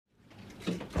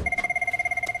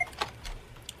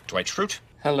Dwight Schrute.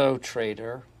 Hello,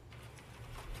 trader.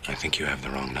 I think you have the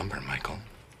wrong number, Michael.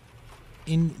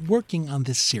 In working on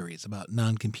this series about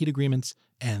non-compete agreements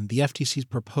and the FTC's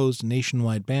proposed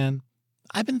nationwide ban,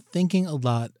 I've been thinking a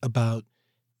lot about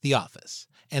The Office,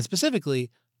 and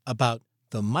specifically about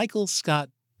the Michael Scott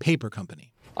Paper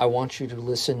Company. I want you to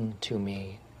listen to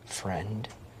me, friend,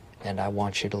 and I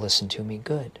want you to listen to me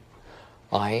good.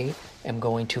 I am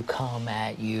going to come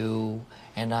at you,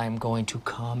 and I'm going to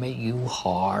come at you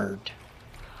hard.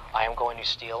 I am going to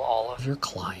steal all of your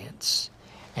clients,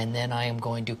 and then I am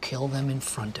going to kill them in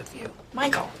front of you.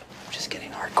 Michael, I'm just getting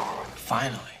hardcore.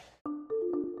 Finally.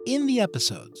 In the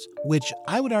episodes, which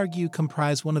I would argue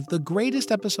comprise one of the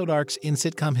greatest episode arcs in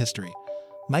sitcom history,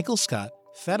 Michael Scott,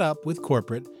 fed up with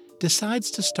corporate,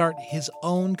 decides to start his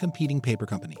own competing paper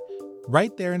company,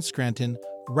 right there in Scranton,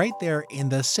 right there in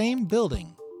the same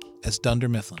building as Dunder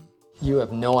Mifflin. You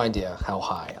have no idea how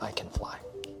high I can fly.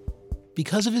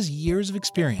 Because of his years of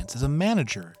experience as a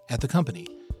manager at the company,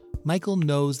 Michael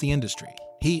knows the industry.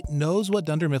 He knows what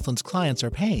Dunder Mifflin's clients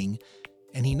are paying,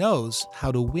 and he knows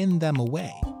how to win them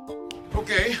away.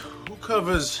 Okay, who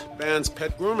covers Band's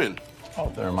pet grooming?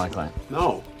 Oh, they're my client.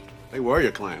 No, they were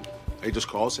your client. They just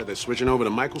called, said they're switching over to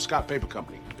Michael Scott Paper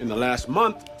Company. In the last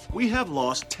month, we have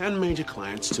lost 10 major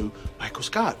clients to Michael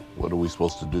Scott. What are we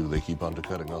supposed to do? They keep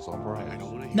undercutting us on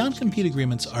price. Non-compete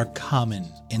agreements are common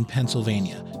in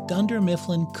Pennsylvania. Dunder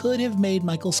Mifflin could have made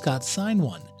Michael Scott sign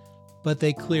one, but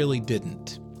they clearly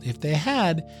didn't. If they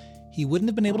had, he wouldn't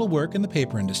have been able to work in the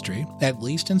paper industry, at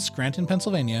least in Scranton,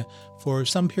 Pennsylvania, for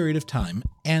some period of time.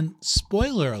 And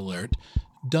spoiler alert,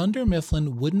 Dunder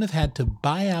Mifflin wouldn't have had to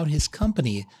buy out his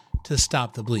company to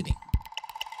stop the bleeding.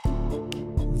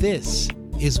 This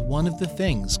is one of the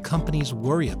things companies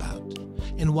worry about,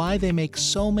 and why they make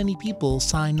so many people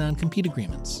sign non-compete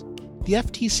agreements. The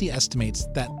FTC estimates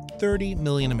that 30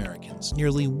 million Americans,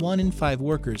 nearly 1 in 5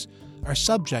 workers, are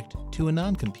subject to a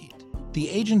non-compete. The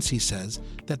agency says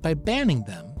that by banning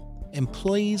them,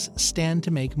 employees stand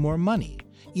to make more money,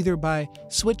 either by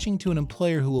switching to an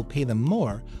employer who will pay them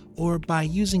more, or by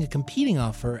using a competing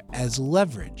offer as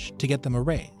leverage to get them a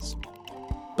raise.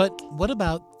 But what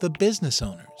about the business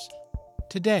owners?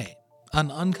 Today, on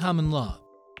Uncommon Law,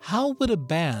 how would a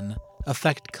ban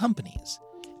affect companies?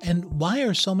 And why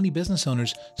are so many business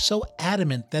owners so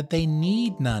adamant that they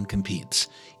need non-competes,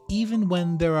 even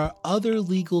when there are other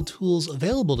legal tools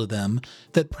available to them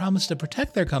that promise to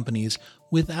protect their companies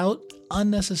without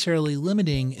unnecessarily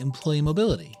limiting employee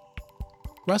mobility?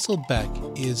 Russell Beck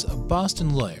is a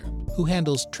Boston lawyer who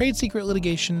handles trade secret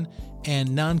litigation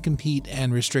and non-compete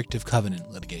and restrictive covenant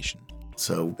litigation.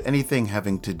 So anything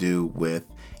having to do with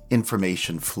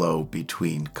information flow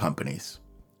between companies.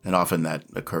 And often that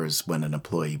occurs when an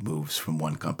employee moves from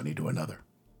one company to another.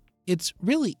 It's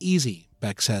really easy,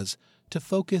 Beck says, to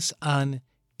focus on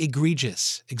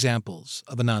egregious examples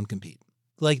of a non-compete,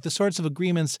 like the sorts of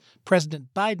agreements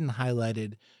President Biden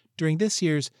highlighted during this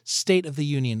year's State of the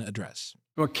Union address.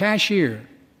 A cashier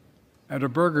at a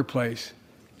burger place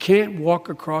can't walk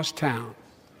across town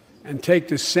and take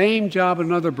the same job at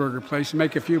another burger place and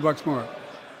make a few bucks more.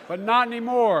 But not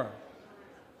anymore.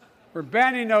 We're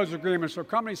banning those agreements, so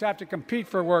companies have to compete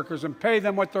for workers and pay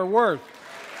them what they're worth.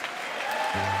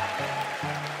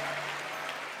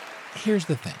 Here's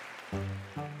the thing.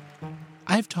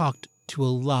 I've talked to a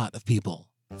lot of people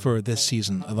for this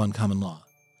season of Uncommon Law.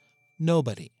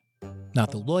 Nobody,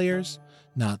 not the lawyers,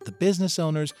 not the business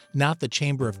owners, not the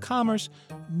Chamber of Commerce,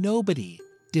 nobody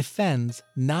defends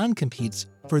non-competes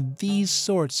for these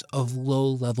sorts of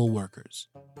low-level workers.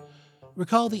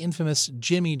 Recall the infamous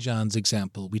Jimmy John's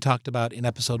example we talked about in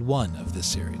episode 1 of this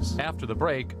series. After the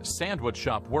break, sandwich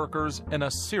shop workers in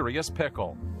a serious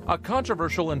pickle. A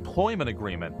controversial employment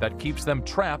agreement that keeps them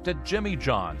trapped at Jimmy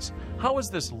John's. How is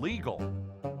this legal?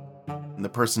 And the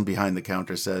person behind the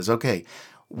counter says, okay,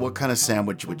 what kind of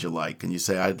sandwich would you like? And you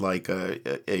say, I'd like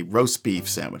a roast beef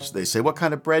sandwich. They say, what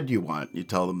kind of bread do you want? You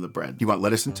tell them the bread. You want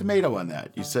lettuce and tomato on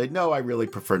that? You say, no, I really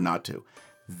prefer not to.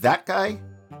 That guy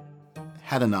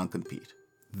had a non-compete.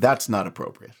 That's not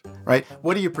appropriate, right?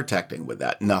 What are you protecting with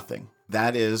that? Nothing.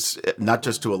 That is not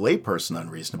just to a layperson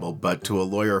unreasonable, but to a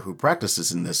lawyer who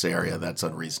practices in this area, that's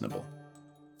unreasonable.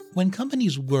 When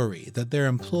companies worry that their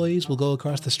employees will go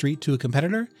across the street to a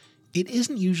competitor, it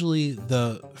isn't usually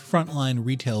the frontline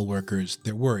retail workers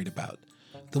they're worried about.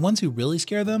 The ones who really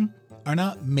scare them are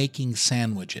not making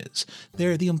sandwiches.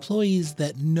 They're the employees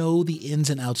that know the ins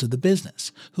and outs of the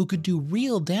business, who could do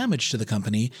real damage to the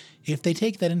company if they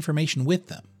take that information with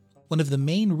them. One of the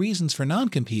main reasons for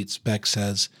non-competes, Beck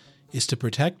says, is to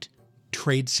protect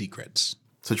trade secrets.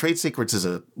 So trade secrets is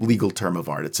a legal term of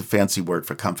art. It's a fancy word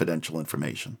for confidential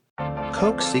information.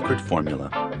 Coke's secret formula.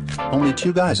 Only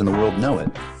 2 guys in the world know it.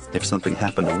 If something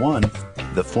happened to one,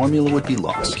 the formula would be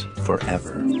lost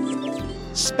forever.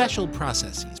 Special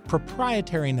processes,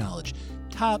 proprietary knowledge,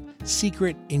 top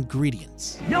secret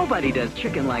ingredients. Nobody does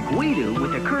chicken like we do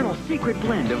with the Colonel's secret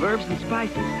blend of herbs and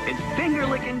spices. It's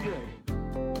finger-licking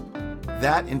good.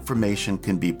 That information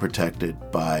can be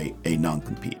protected by a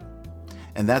non-compete.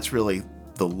 And that's really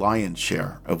the lion's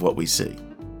share of what we see.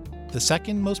 The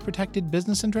second most protected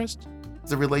business interest?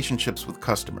 The relationships with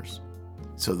customers.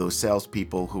 So those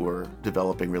salespeople who are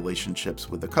developing relationships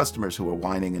with the customers, who are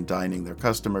wining and dining their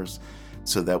customers,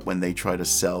 so that when they try to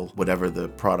sell whatever the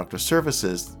product or service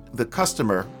is, the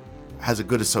customer has a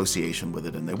good association with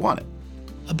it and they want it.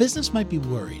 A business might be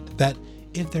worried that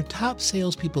if their top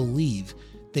salespeople leave,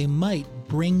 they might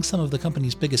bring some of the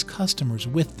company's biggest customers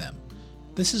with them.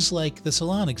 This is like the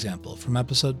salon example from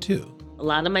episode 2. A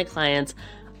lot of my clients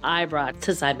I brought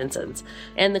to Simonson's,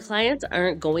 and the clients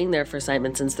aren't going there for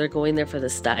Simonson's, they're going there for the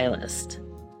stylist.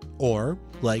 Or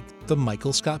like the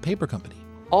Michael Scott Paper Company.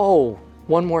 Oh,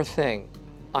 one more thing.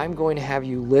 I'm going to have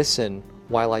you listen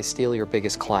while I steal your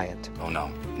biggest client. Oh,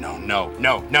 no.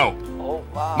 Oh,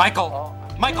 wow. Michael!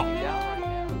 Michael!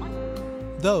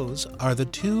 Those are the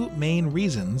 2 main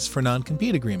reasons for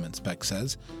non-compete agreements, Beck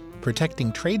says: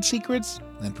 protecting trade secrets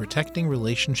and protecting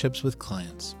relationships with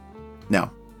clients.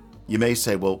 Now, you may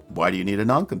say, well, why do you need a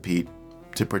non-compete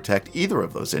to protect either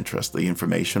of those interests, the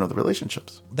information or the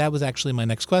relationships? That was actually my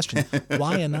next question.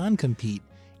 Why a non-compete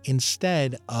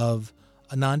instead of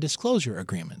a non-disclosure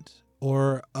agreement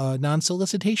or a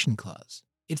non-solicitation clause?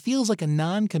 It feels like a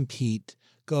non-compete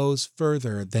goes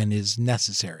further than is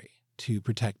necessary to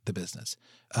protect the business,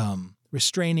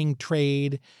 restraining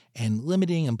trade and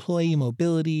limiting employee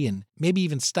mobility and maybe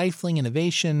even stifling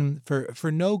innovation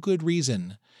for no good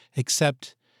reason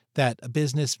except that a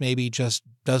business maybe just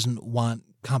doesn't want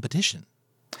competition.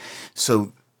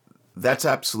 So that's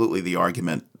absolutely the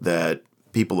argument that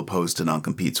people opposed to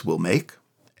non-competes will make,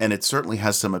 and it certainly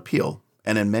has some appeal.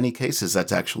 And in many cases,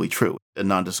 that's actually true. A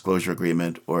non-disclosure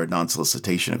agreement or a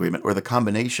non-solicitation agreement or the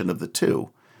combination of the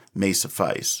two may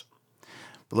suffice.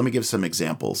 But let me give some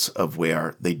examples of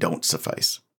where they don't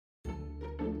suffice.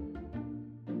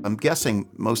 I'm guessing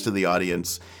most of the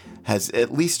audience has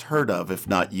at least heard of, if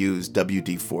not used,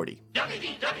 WD-40.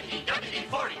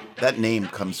 WD-40. That name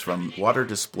comes from Water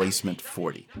Displacement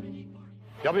 40.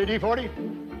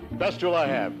 WD-40? Best tool I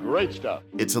have. Great stuff.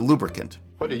 It's a lubricant.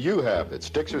 What do you have that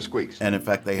sticks or squeaks? And in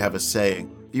fact, they have a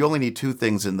saying, you only need 2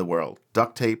 things in the world,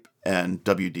 duct tape and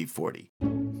WD-40.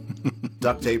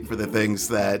 Duct tape for the things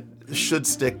that should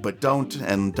stick but don't,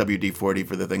 and WD-40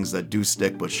 for the things that do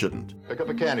stick but shouldn't. Pick up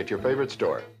a can at your favorite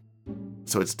store.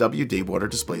 So it's WD, Water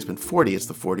Displacement 40. It's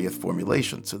the 40th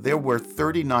formulation. So there were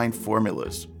 39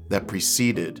 formulas that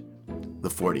preceded the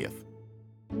 40th.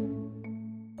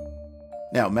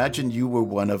 Now imagine you were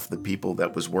one of the people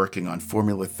that was working on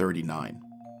Formula 39.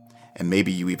 And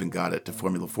maybe you even got it to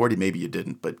Formula 40, maybe you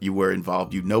didn't, but you were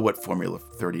involved, you know what Formula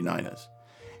 39 is.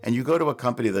 And you go to a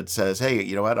company that says, hey,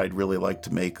 you know what, I'd really like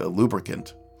to make a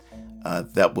lubricant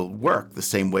that will work the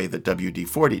same way that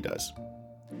WD-40 does.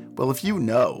 Well, if you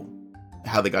know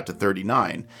how they got to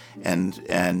 39,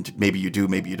 and maybe you do,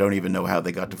 maybe you don't even know how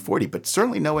they got to 40, but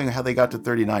certainly knowing how they got to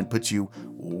 39 puts you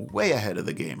way ahead of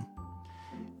the game.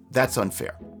 That's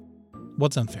unfair.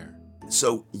 What's unfair?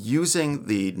 So using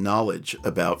the knowledge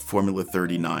about Formula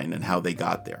 39 and how they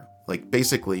got there, like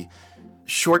basically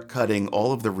shortcutting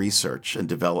all of the research and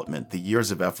development, the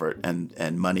years of effort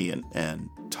and money and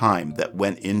time that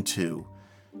went into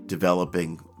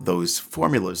developing those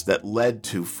formulas that led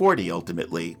to 40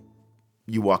 ultimately,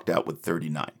 you walked out with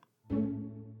 39.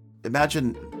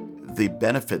 Imagine the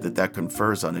benefit that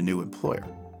confers on a new employer.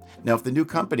 Now, if the new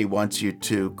company wants you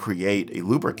to create a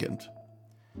lubricant,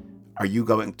 are you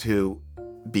going to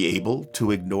be able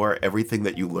to ignore everything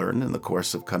that you learn in the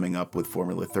course of coming up with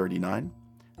Formula 39?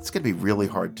 It's going to be really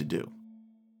hard to do.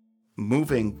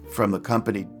 Moving from the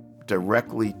company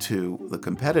directly to the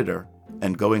competitor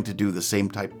and going to do the same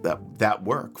type that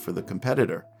work for the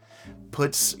competitor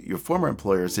puts your former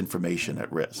employer's information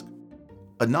at risk.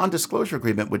 A non-disclosure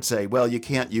agreement would say, well, you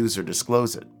can't use or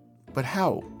disclose it. But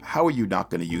how? How are you not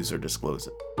going to use or disclose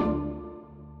it?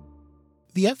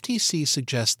 The FTC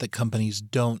suggests that companies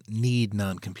don't need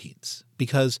non-competes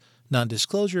because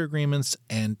non-disclosure agreements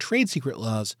and trade secret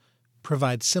laws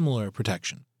provide similar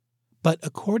protection. But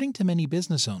according to many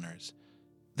business owners,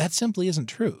 that simply isn't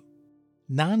true.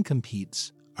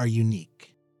 Non-competes are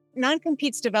unique.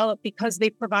 Non-competes develop because they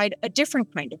provide a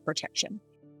different kind of protection.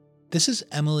 This is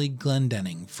Emily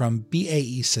Glendenning from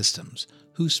BAE Systems,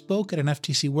 who spoke at an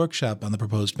FTC workshop on the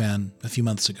proposed ban a few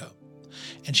months ago.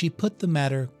 and she put the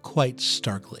matter quite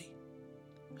starkly.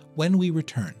 When we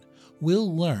return,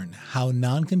 we'll learn how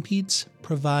non-competes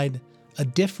provide a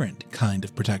different kind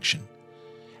of protection,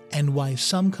 and why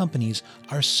some companies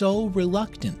are so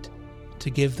reluctant to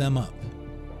give them up.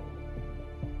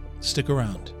 Stick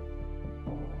around.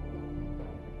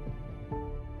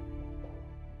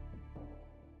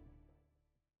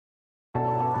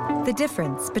 The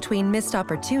difference between missed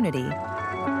opportunity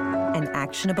and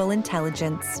actionable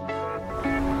intelligence.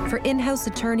 For in-house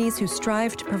attorneys who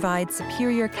strive to provide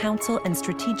superior counsel and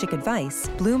strategic advice,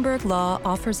 Bloomberg Law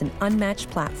offers an unmatched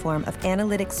platform of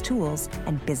analytics tools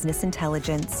and business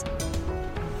intelligence.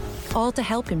 All to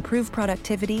help improve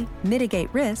productivity,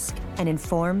 mitigate risk, and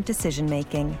inform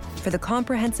decision-making. For the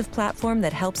comprehensive platform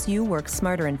that helps you work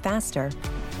smarter and faster,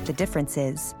 the difference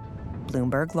is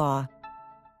Bloomberg Law.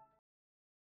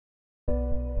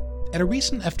 At a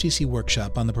recent FTC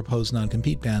workshop on the proposed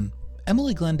non-compete ban,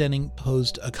 Emily Glendenning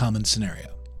posed a common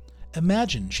scenario.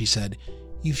 Imagine, she said,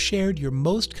 you've shared your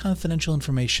most confidential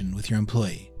information with your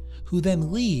employee, who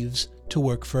then leaves to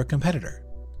work for a competitor.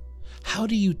 How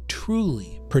do you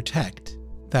truly protect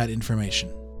that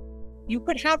information? You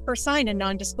could have her sign a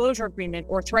non-disclosure agreement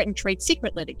or threaten trade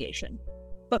secret litigation.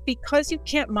 But because you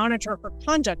can't monitor her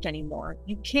conduct anymore,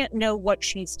 you can't know what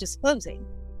she's disclosing.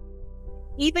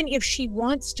 Even if she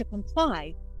wants to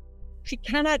comply, she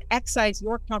cannot excise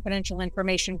your confidential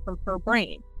information from her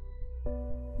brain.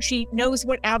 She knows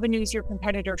what avenues your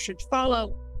competitor should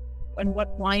follow and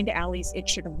what blind alleys it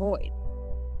should avoid.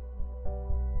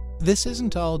 This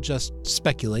isn't all just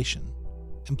speculation.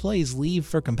 Employees leave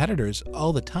for competitors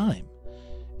all the time.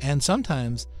 And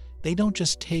sometimes they don't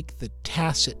just take the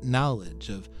tacit knowledge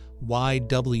of why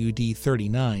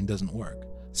WD-39 doesn't work.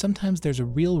 Sometimes there's a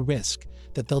real risk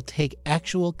that they'll take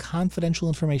actual confidential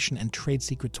information and trade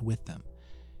secrets with them.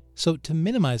 So to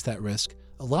minimize that risk,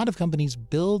 a lot of companies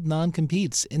build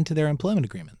non-competes into their employment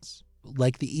agreements,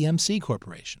 like the EMC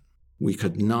Corporation. We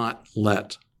could not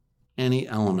let any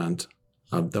element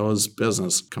of those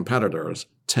business competitors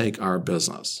take our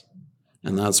business.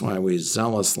 And that's why we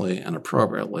zealously and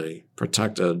appropriately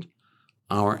protected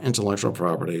our intellectual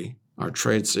property, our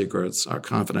trade secrets, our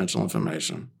confidential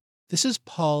information. This is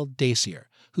Paul Dacier,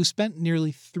 who spent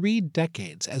nearly 3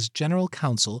 decades as general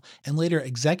counsel and later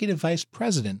executive vice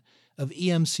president of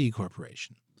EMC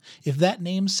Corporation. If that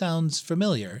name sounds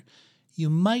familiar, you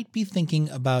might be thinking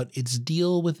about its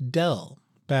deal with Dell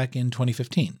back in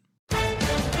 2015.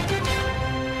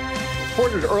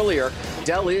 Reported earlier,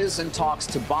 Dell is in talks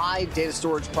to buy data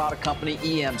storage product company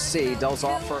EMC. Dell's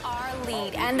offer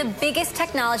lead and the biggest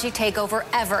technology takeover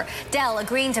ever. Dell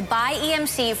agreeing to buy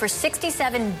EMC for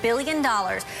 $67 billion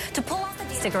to pull off the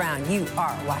deal. Stick around, you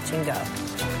are watching Go.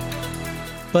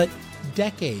 But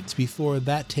decades before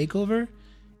that takeover,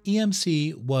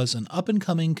 EMC was an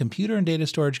up-and-coming computer and data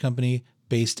storage company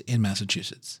based in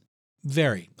Massachusetts.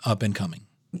 Very up-and-coming.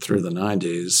 Through the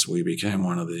 90s, we became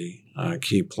one of the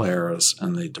key players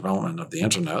in the development of the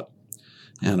internet.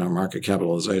 And our market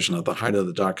capitalization at the height of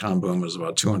the dot-com boom was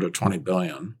about $220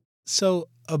 billion. So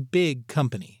a big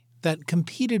company that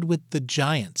competed with the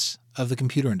giants of the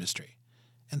computer industry.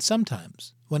 And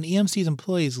sometimes, when EMC's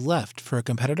employees left for a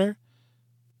competitor,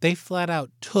 they flat out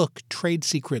took trade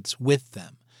secrets with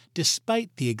them,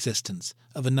 despite the existence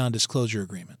of a non-disclosure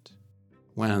agreement.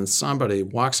 When somebody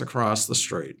walks across the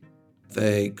street,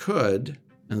 they could,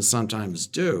 and sometimes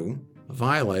do,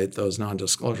 violate those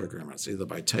non-disclosure agreements, either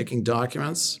by taking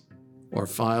documents or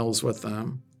files with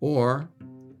them, or,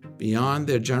 beyond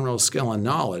their general skill and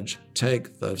knowledge,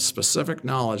 take the specific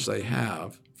knowledge they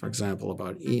have, for example,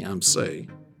 about EMC,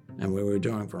 and what we were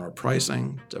doing from a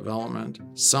pricing, development,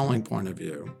 selling point of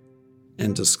view,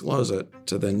 and disclose it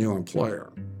to their new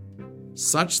employer,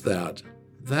 such that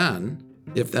then,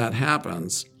 if that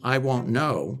happens, I won't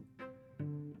know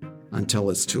until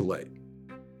it's too late.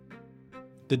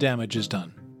 The damage is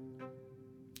done.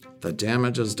 The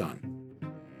damage is done.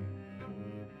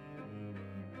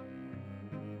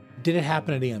 Did it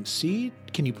happen at EMC?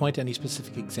 Can you point to any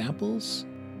specific examples?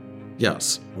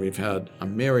 Yes, we've had a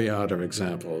myriad of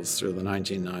examples through the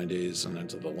 1990s and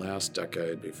into the last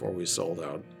decade before we sold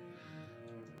out.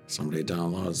 Somebody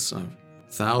downloads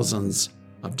thousands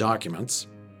of documents,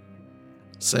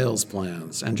 sales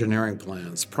plans, engineering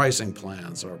plans, pricing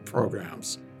plans, or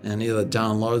programs, and either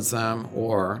downloads them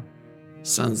or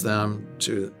sends them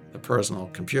to the personal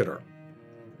computer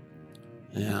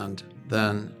and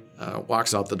then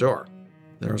walks out the door.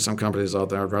 There are some companies out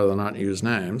there I'd rather not use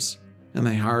names, and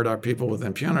they hired our people with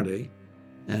impunity,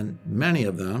 and many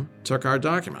of them took our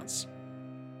documents.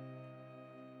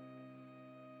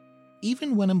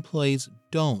 Even when employees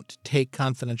don't take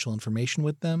confidential information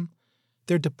with them,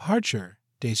 Their departure,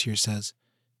 Dacier says,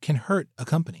 can hurt a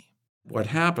company. What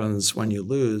happens when you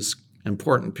lose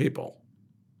important people?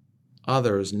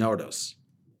 Others notice.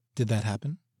 Did that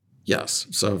happen? Yes.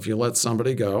 So if you let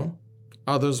somebody go,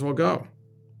 others will go.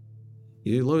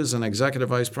 You lose an executive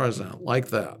vice president like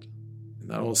that, and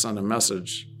that will send a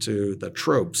message to the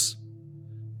troops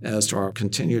as to our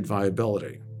continued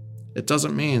viability. It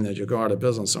doesn't mean that you go out of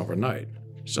business overnight.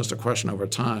 It's just a question over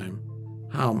time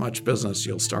how much business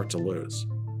you'll start to lose.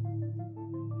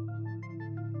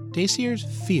 Dacier's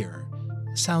fear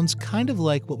sounds kind of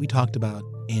like what we talked about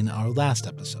in our last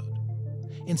episode.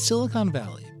 In Silicon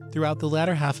Valley, throughout the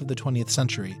latter half of the 20th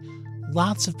century,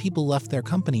 lots of people left their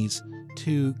companies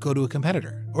to go to a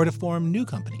competitor or to form new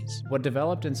companies. What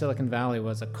developed in Silicon Valley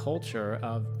was a culture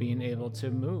of being able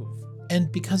to move. And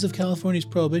because of California's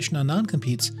prohibition on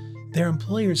non-competes, their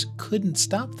employers couldn't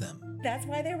stop them. That's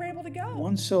why they were able to go.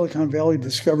 Once Silicon Valley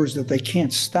discovers that they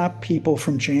can't stop people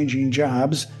from changing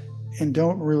jobs and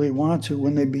don't really want to,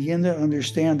 when they begin to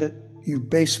understand that you've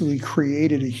basically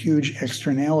created a huge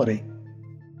externality,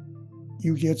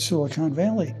 you get Silicon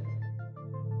Valley.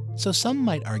 So some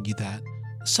might argue that,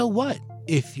 so what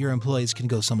if your employees can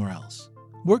go somewhere else?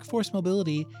 Workforce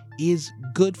mobility is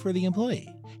good for the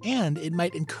employee, and it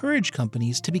might encourage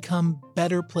companies to become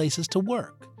better places to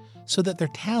work so that their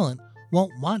talent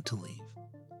won't want to leave.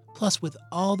 Plus, with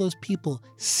all those people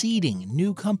seeding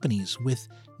new companies with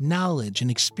knowledge and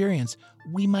experience,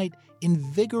 we might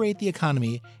invigorate the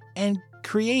economy and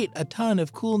create a ton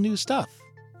of cool new stuff.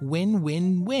 Win,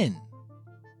 win, win.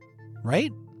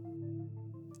 Right?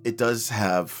 It does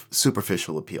have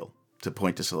superficial appeal to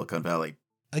point to Silicon Valley.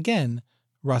 Again,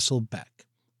 Russell Beck,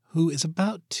 who is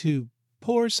about to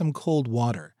pour some cold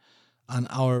water on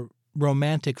our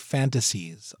romantic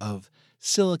fantasies of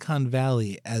Silicon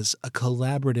Valley as a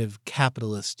collaborative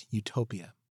capitalist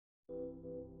utopia.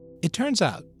 It turns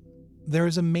out there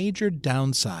is a major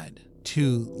downside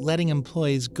to letting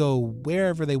employees go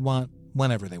wherever they want,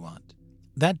 whenever they want.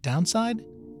 That downside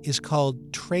is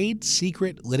called trade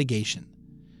secret litigation.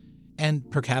 And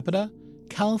per capita,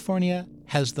 California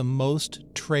has the most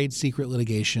trade secret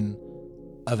litigation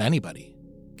of anybody.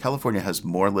 California has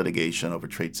more litigation over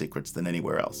trade secrets than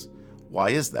anywhere else. Why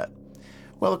is that?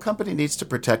 Well, a company needs to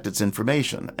protect its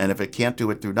information, and if it can't do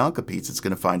it through non-competes, it's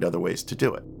going to find other ways to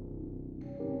do it.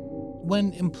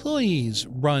 When employees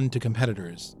run to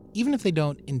competitors, even if they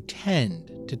don't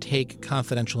intend to take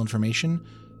confidential information,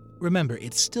 remember,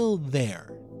 it's still there,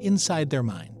 inside their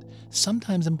mind.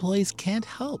 Sometimes employees can't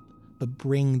help but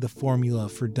bring the formula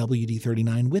for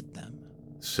WD-39 with them.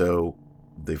 So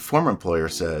the former employer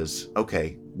says,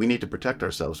 okay, we need to protect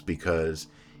ourselves because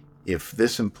if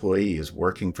this employee is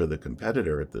working for the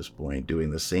competitor at this point,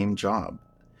 doing the same job,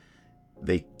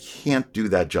 they can't do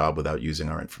that job without using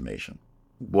our information.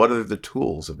 What are the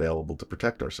tools available to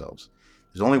protect ourselves?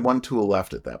 There's only one tool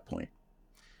left at that point.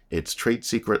 It's trade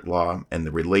secret law and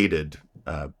the related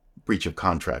breach of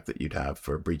contract that you'd have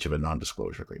for a breach of a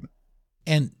non-disclosure agreement.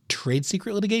 And trade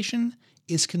secret litigation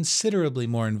is considerably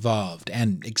more involved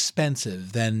and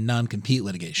expensive than non-compete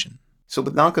litigation. So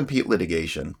with non-compete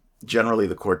litigation, generally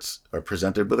the courts are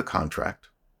presented with a contract.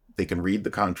 They can read the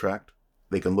contract.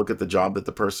 They can look at the job that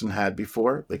the person had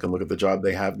before. They can look at the job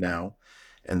they have now.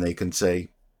 And they can say,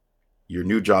 your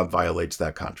new job violates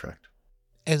that contract.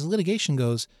 As litigation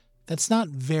goes, that's not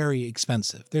very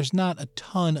expensive. There's not a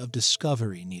ton of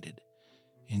discovery needed.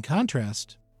 In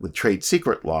contrast, with trade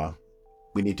secret law,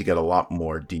 we need to get a lot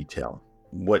more detail.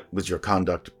 What was your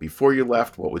conduct before you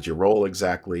left? What was your role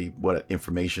exactly? What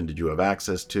information did you have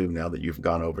access to now that you've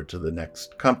gone over to the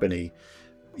next company?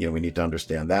 We need to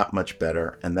understand that much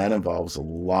better. And that involves a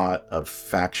lot of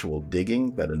factual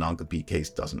digging that a non-compete case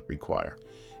doesn't require.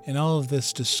 And all of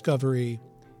this discovery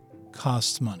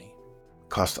costs money.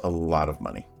 Costs a lot of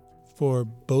money. For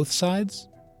both sides?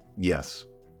 Yes.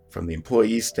 From the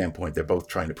employee's standpoint, they're both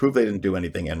trying to prove they didn't do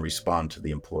anything and respond to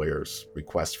the employer's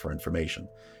request for information.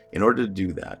 In order to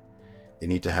do that, they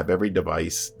need to have every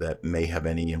device that may have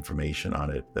any information on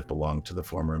it that belonged to the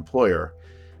former employer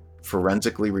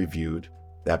forensically reviewed.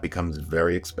 That becomes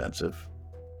very expensive.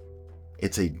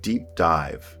 It's a deep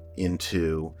dive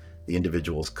into the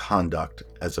individual's conduct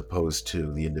as opposed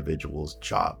to the individual's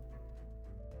job.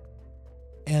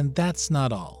 And that's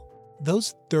not all.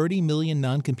 Those 30 million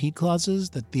non-compete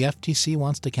clauses that the FTC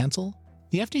wants to cancel,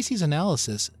 the FTC's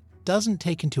analysis doesn't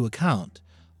take into account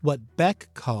what Beck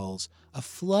calls a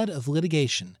flood of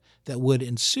litigation that would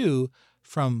ensue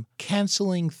from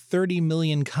canceling 30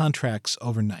 million contracts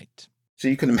overnight. So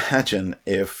you can imagine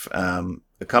if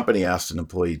a company asked an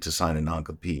employee to sign a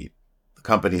non-compete, The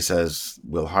company says,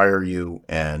 we'll hire you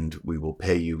and we will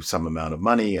pay you some amount of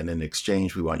money, and in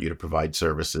exchange, we want you to provide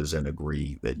services and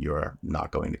agree that you're not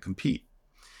going to compete.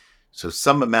 So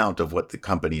some amount of what the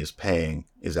company is paying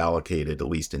is allocated, at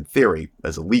least in theory,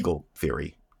 as a legal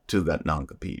theory, to that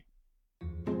non-compete.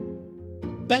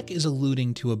 Beck is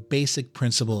alluding to a basic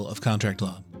principle of contract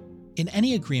law. In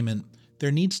any agreement,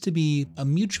 there needs to be a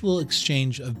mutual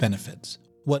exchange of benefits,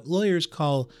 what lawyers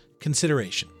call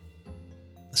consideration.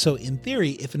 So in theory,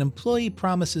 if an employee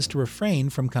promises to refrain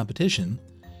from competition,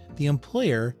 the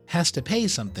employer has to pay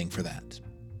something for that.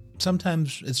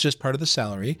 Sometimes it's just part of the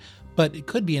salary, but it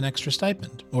could be an extra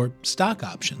stipend or stock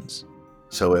options.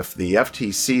 So if the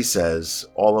FTC says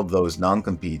all of those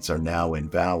non-competes are now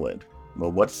invalid,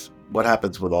 well, what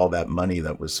happens with all that money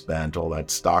that was spent, all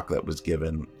that stock that was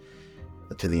given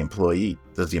to the employee?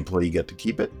 Does the employee get to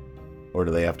keep it, or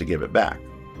do they have to give it back?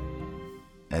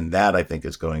 And that, I think,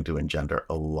 is going to engender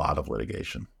a lot of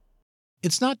litigation.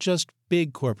 It's not just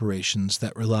big corporations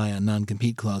that rely on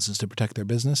non-compete clauses to protect their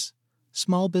business.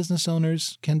 Small business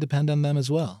owners can depend on them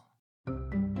as well.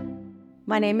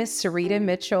 My name is Sarita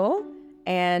Mitchell,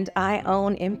 and I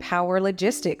own Empower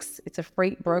Logistics. It's a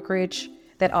freight brokerage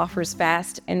that offers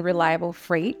fast and reliable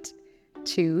freight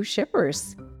to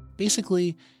shippers.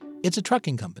 Basically, it's a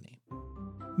trucking company.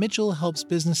 Mitchell helps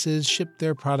businesses ship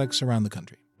their products around the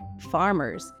country.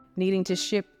 Farmers needing to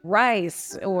ship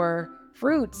rice or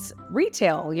fruits,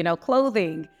 retail,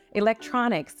 clothing,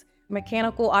 electronics,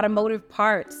 mechanical automotive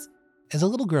parts. As a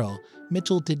little girl,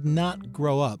 Mitchell did not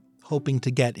grow up hoping to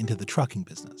get into the trucking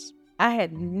business. I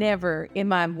had never, in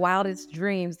my wildest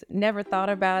dreams, never thought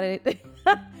about it.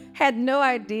 Had no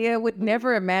idea, would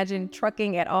never imagine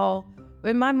trucking at all.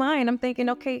 In my mind, I'm thinking,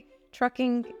 okay,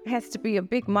 trucking has to be a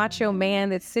big macho man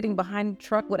that's sitting behind the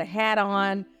truck with a hat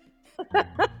on.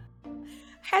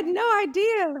 Had no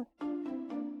idea.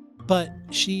 But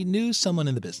she knew someone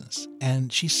in the business,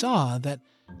 and she saw that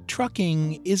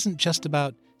trucking isn't just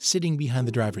about sitting behind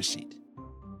the driver's seat.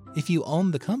 If you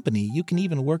own the company, you can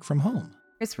even work from home.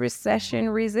 It's recession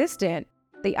resistant.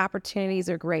 The opportunities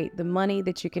are great. The money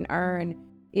that you can earn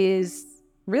is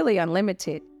really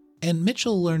unlimited. And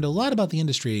Mitchell learned a lot about the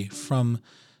industry from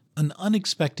an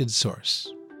unexpected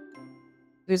source.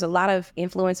 There's a lot of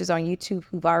influencers on YouTube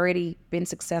who've already been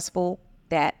successful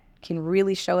that can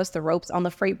really show us the ropes on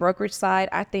the freight brokerage side.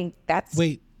 I think that's...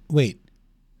 Wait.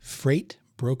 Freight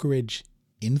brokerage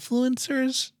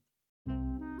influencers?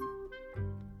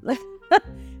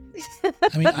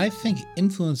 I mean, I think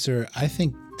influencer, I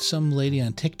think some lady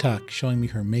on TikTok showing me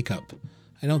her makeup.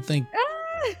 I don't think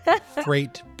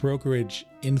freight brokerage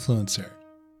influencer.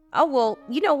 Oh, well,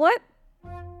 you know what?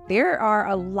 There are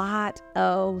a lot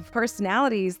of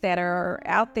personalities that are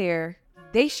out there.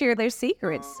 They share their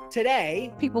secrets.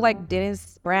 Today, people like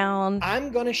Dennis Brown.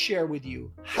 I'm going to share with you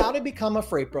how to become a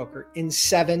freight broker in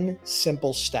 7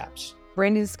 simple steps.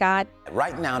 Brendan Scott.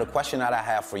 Right now, the question that I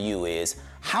have for you is,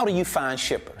 how do you find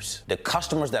shippers? The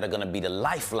customers that are going to be the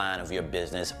lifeline of your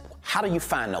business, how do you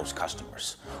find those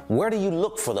customers? Where do you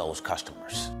look for those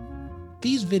customers?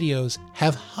 These videos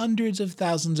have hundreds of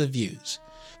thousands of views.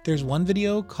 There's one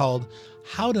video called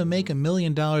How to Make $1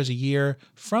 Million a Year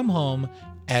from Home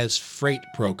as Freight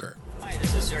Broker. Hi,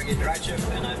 this is Sergey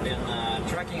Drachev, and I've been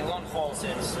trucking long haul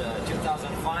since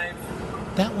 2005.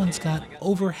 That one's got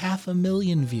over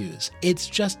 500,000 views. It's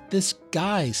just this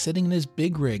guy sitting in his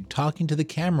big rig talking to the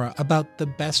camera about the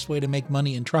best way to make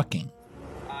money in trucking.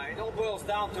 It all boils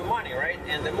down to money, right?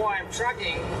 And the more I'm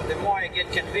trucking, the more I get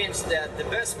convinced that the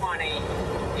best money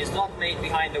is not made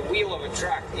behind the wheel of a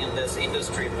truck in this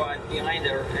industry, but behind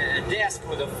a desk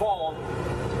with a phone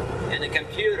and a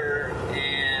computer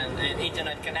and an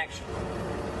internet connection.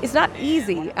 It's not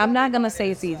easy. I'm not going to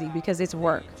say it's easy because it's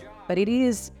work, but it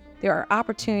is. There are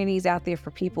opportunities out there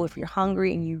for people. If you're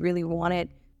hungry and you really want it,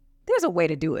 there's a way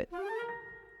to do it.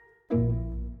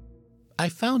 I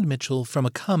found Mitchell from a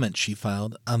comment she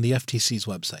filed on the FTC's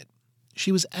website.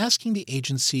 She was asking the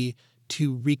agency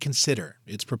to reconsider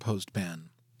its proposed ban.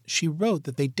 She wrote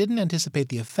that they didn't anticipate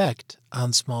the effect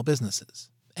on small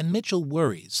businesses. And Mitchell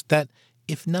worries that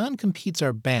if non-competes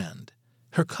are banned,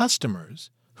 her customers,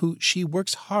 who she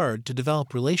works hard to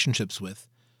develop relationships with,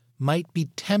 might be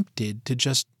tempted to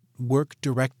just work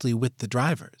directly with the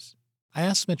drivers. I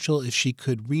asked Mitchell if she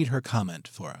could read her comment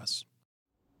for us.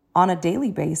 On a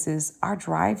daily basis, our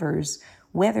drivers,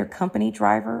 whether company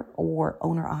driver or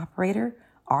owner-operator,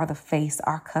 are the face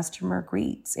our customer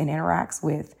greets and interacts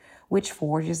with, which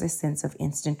forges a sense of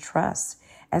instant trust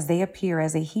as they appear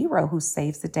as a hero who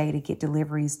saves the day to get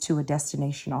deliveries to a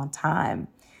destination on time.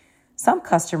 Some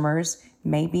customers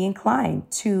may be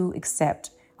inclined to accept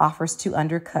offers to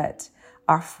undercut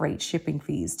our freight shipping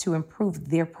fees to improve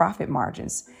their profit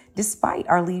margins, despite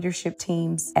our leadership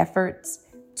team's efforts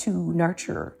to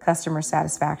nurture customer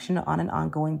satisfaction on an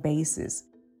ongoing basis.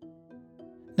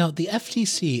 Now, the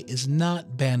FTC is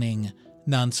not banning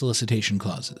non-solicitation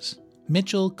clauses.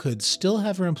 Mitchell could still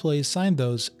have her employees sign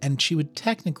those, and she would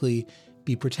technically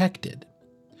be protected.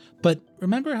 But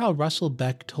remember how Russell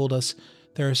Beck told us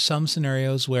there are some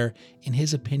scenarios where, in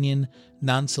his opinion,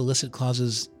 non-solicit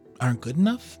clauses aren't good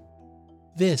enough?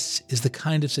 This is the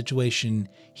kind of situation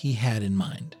he had in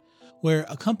mind, where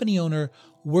a company owner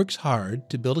works hard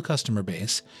to build a customer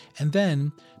base, and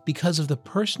then, because of the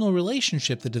personal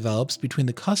relationship that develops between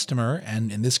the customer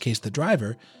and, in this case, the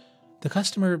driver, the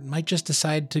customer might just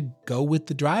decide to go with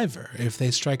the driver if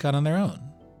they strike out on their own.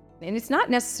 And it's not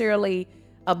necessarily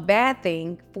a bad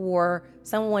thing for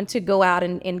someone to go out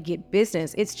and get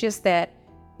business. It's just that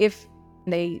if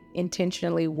they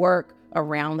intentionally work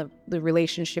around the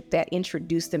relationship that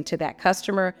introduced them to that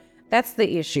customer, that's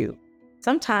the issue.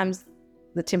 Sometimes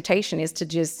the temptation is to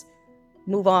just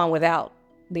move on without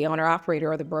the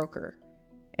owner-operator or the broker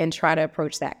and try to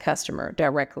approach that customer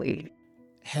directly.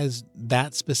 Has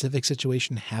that specific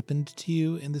situation happened to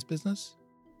you in this business?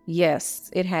 Yes,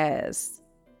 it has.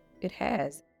 It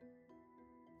has.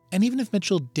 And even if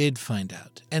Mitchell did find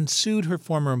out and sued her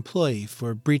former employee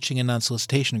for breaching a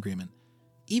non-solicitation agreement,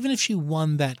 even if she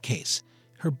won that case,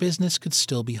 her business could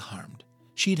still be harmed.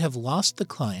 She'd have lost the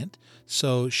client,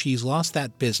 so she's lost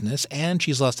that business and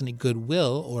she's lost any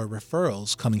goodwill or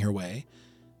referrals coming her way.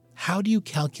 How do you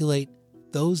calculate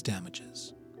those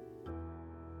damages?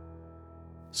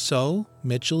 So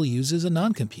Mitchell uses a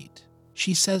non-compete.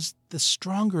 She says the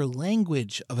stronger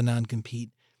language of a non-compete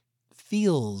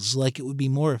feels like it would be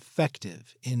more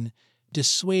effective in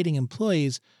dissuading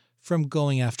employees from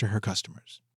going after her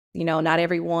customers. You know, not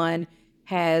everyone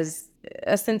has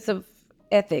a sense of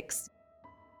ethics.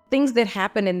 Things that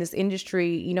happen in this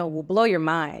industry, you know, will blow your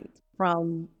mind,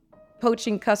 from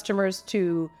poaching customers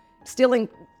to stealing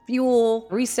fuel,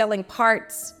 reselling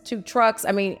parts to trucks.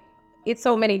 I mean, it's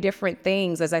so many different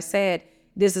things. As I said,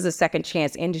 this is a second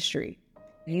chance industry.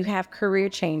 You have career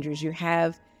changers, you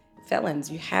have felons,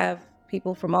 you have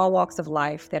people from all walks of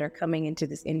life that are coming into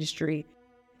this industry.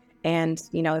 And,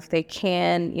 you know, if they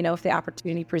can, you know, if the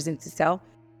opportunity presents itself,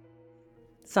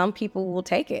 some people will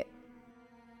take it.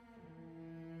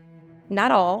 Not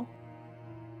all,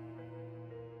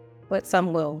 but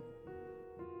some will.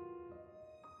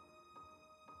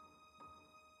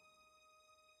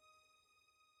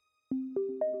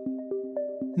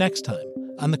 Next time,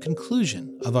 on the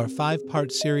conclusion of our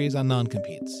 5-part series on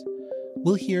non-competes,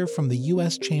 we'll hear from the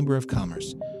U.S. Chamber of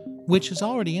Commerce, which has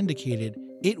already indicated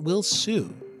it will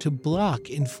sue to block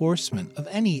enforcement of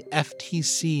any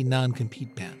FTC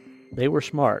non-compete ban. They were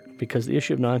smart because the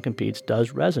issue of non-competes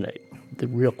does resonate. The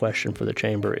real question for the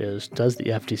Chamber is, does the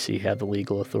FTC have the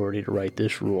legal authority to write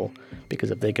this rule?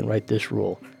 Because if they can write this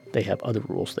rule, they have other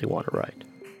rules they want to write.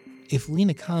 If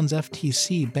Lena Khan's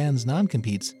FTC bans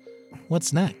non-competes,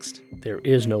 what's next? There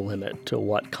is no limit to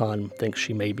what Khan thinks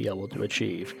she may be able to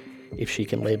achieve if she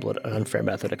can label it an unfair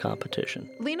method of competition.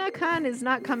 Lena Khan is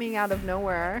not coming out of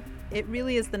nowhere. It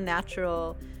really is the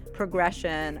natural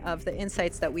progression of the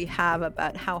insights that we have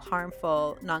about how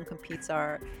harmful non-competes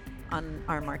are on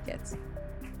our markets.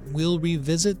 We'll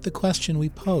revisit the question we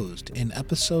posed in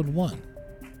episode 1.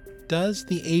 Does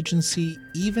the agency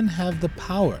even have the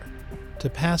power to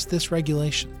pass this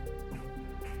regulation?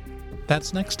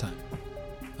 That's next time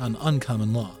on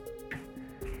Uncommon Law.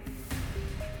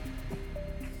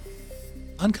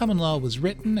 Uncommon Law was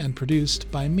written and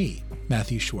produced by me,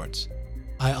 Matthew Schwartz.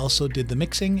 I also did the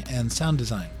mixing and sound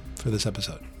design for this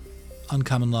episode.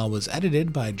 Uncommon Law was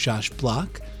edited by Josh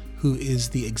Block, who is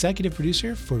the executive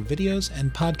producer for videos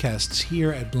and podcasts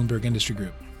here at Bloomberg Industry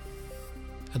Group.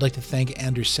 I'd like to thank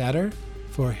Andrew Satter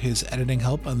for his editing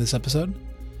help on this episode,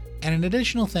 and an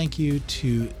additional thank you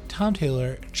to Tom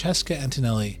Taylor, Cheska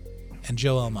Antonelli, and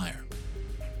Joel Meyer.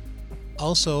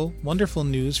 Also, wonderful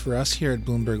news for us here at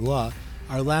Bloomberg Law,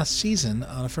 our last season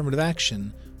on affirmative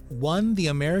action won the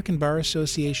American Bar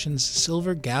Association's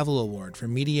Silver Gavel Award for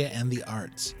Media and the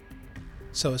Arts.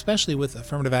 So especially with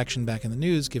affirmative action back in the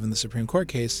news, given the Supreme Court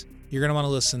case, you're going to want to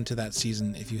listen to that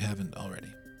season if you haven't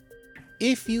already.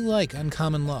 If you like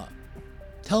Uncommon Law,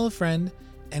 tell a friend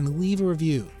and leave a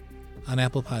review on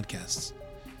Apple Podcasts.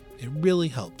 It really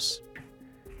helps.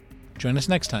 Join us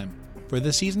next time for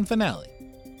the season finale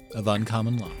of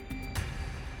Uncommon Law.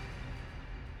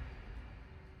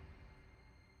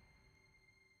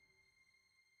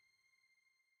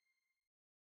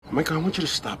 Michael, I want you to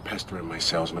stop pestering my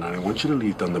salesman, and I want you to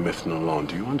leave Dunder Mifflin alone.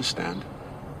 Do you understand?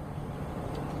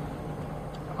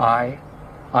 I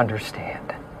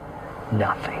understand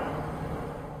nothing.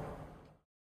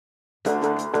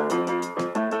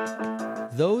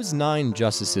 Those 9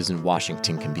 justices in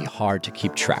Washington can be hard to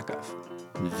keep track of.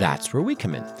 That's where we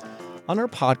come in. On our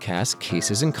podcast,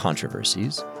 Cases and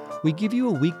Controversies, we give you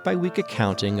a week-by-week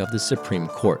accounting of the Supreme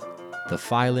Court, the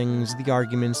filings, the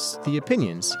arguments, the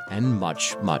opinions, and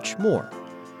much, much more.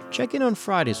 Check in on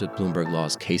Fridays with Bloomberg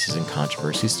Law's Cases and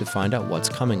Controversies to find out what's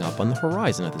coming up on the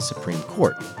horizon at the Supreme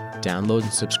Court. Download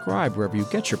and subscribe wherever you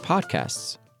get your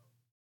podcasts.